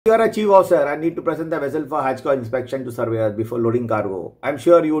You are a chief officer and need to present the vessel for hatch cover inspection to surveyors before loading cargo. I'm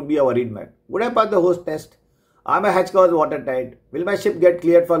sure you would be a worried man. Would I pass the host test? Are my hatch covers watertight? Will my ship get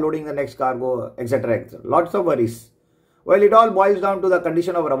cleared for loading the next cargo, etc. Lots of worries. Well, it all boils down to the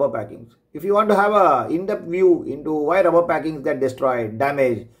condition of rubber packings. If you want to have an in-depth view into why rubber packings get destroyed,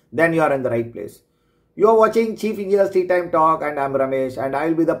 damaged, then you are in the right place. You are watching Chief Engineer's Tea Time Talk and I'm Ramesh and I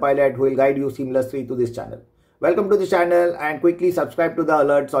will be the pilot who will guide you seamlessly to this channel. Welcome to the channel and quickly subscribe to the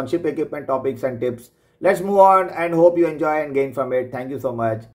alerts on ship equipment topics and tips. Let's move on and hope you enjoy and gain from it. Thank you so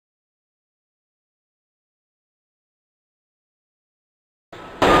much.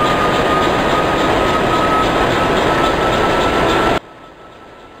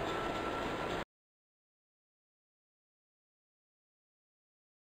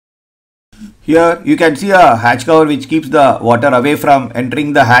 Here you can see a hatch cover which keeps the water away from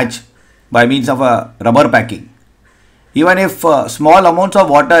entering the hatch by means of a rubber packing. Even if small amounts of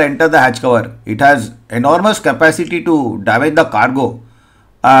water enter the hatch cover, it has enormous capacity to damage the cargo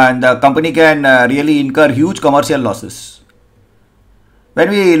and the company can really incur huge commercial losses. When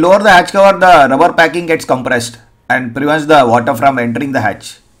we lower the hatch cover, the rubber packing gets compressed and prevents the water from entering the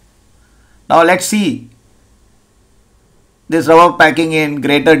hatch. Now let's see this rubber packing in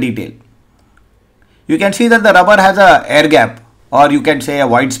greater detail. You can see that the rubber has a air gap, or you can say a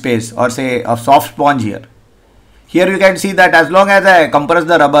white space, or say a soft sponge here. Here you can see that as long as I compress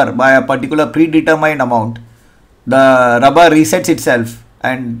the rubber by a particular predetermined amount, the rubber resets itself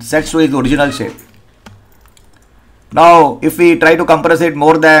and sets to its original shape. Now if we try to compress it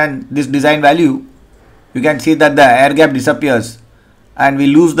more than this design value, you can see that the air gap disappears and we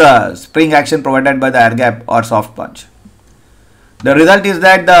lose the spring action provided by the air gap or soft sponge. The result is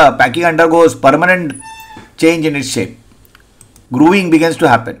that the packing undergoes permanent change in its shape. Grooving begins to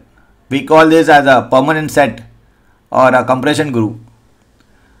happen. We call this as a permanent set or a compression groove.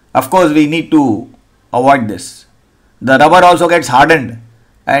 Of course, we need to avoid this. The rubber also gets hardened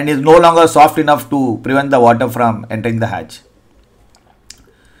and is no longer soft enough to prevent the water from entering the hatch.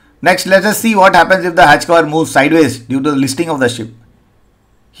 Next, let us see what happens if the hatch cover moves sideways due to the listing of the ship.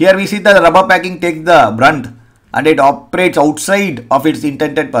 Here we see that the rubber packing takes the brunt and it operates outside of its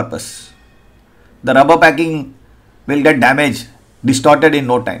intended purpose. The rubber packing will get damaged, distorted in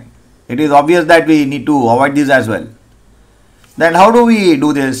no time. It is obvious that we need to avoid this as well. Then how do we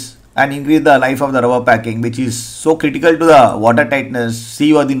do this and increase the life of the rubber packing, which is so critical to the water tightness,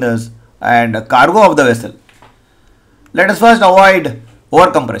 seaworthiness and cargo of the vessel? Let us first avoid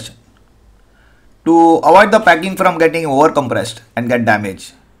overcompression. To avoid the packing from getting overcompressed and get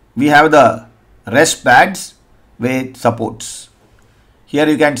damaged, we have the rest pads with supports. Here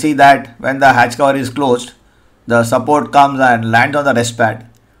you can see that when the hatch cover is closed, the support comes and lands on the rest pad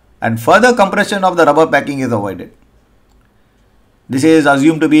and further compression of the rubber packing is avoided. This is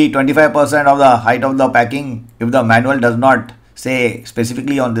assumed to be 25% of the height of the packing if the manual does not say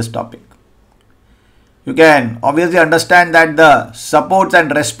specifically on this topic. You can obviously understand that the supports and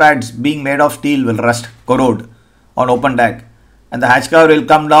rest pads being made of steel will rust, corrode on open deck and the hatch cover will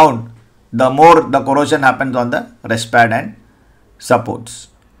come down the more the corrosion happens on the rest pad and supports.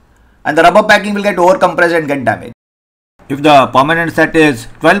 And the rubber packing will get overcompressed and get damaged. If the permanent set is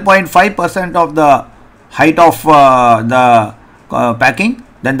 12.5% of the height of the packing,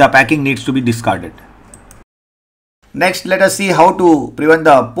 then the packing needs to be discarded. Next, let us see how to prevent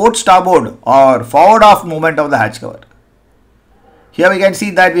the port starboard or forward off movement of the hatch cover. Here we can see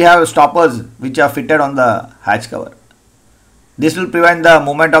that we have stoppers which are fitted on the hatch cover. This will prevent the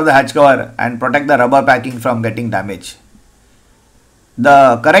movement of the hatch cover and protect the rubber packing from getting damaged.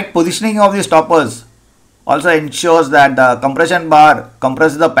 The correct positioning of the stoppers also ensures that the compression bar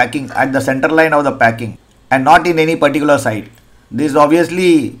compresses the packing at the center line of the packing and not in any particular side. This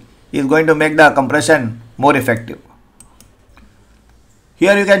obviously is going to make the compression more effective.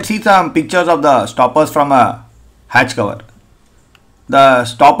 Here you can see some pictures of the stoppers from a hatch cover. The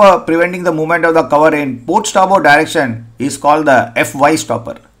stopper preventing the movement of the cover in port starboard direction is called the FY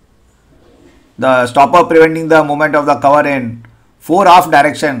stopper. The stopper preventing the movement of the cover in fore aft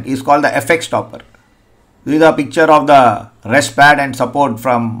direction is called the FX stopper. This is a picture of the rest pad and support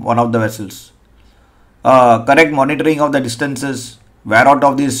from one of the vessels. Correct monitoring of the distances, wear out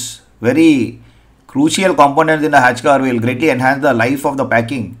of these very crucial components in the hatch cover will greatly enhance the life of the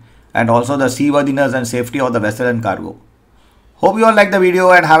packing and also the seaworthiness and safety of the vessel and cargo. Hope you all like the video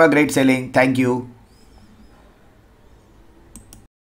and have a great sailing. Thank you.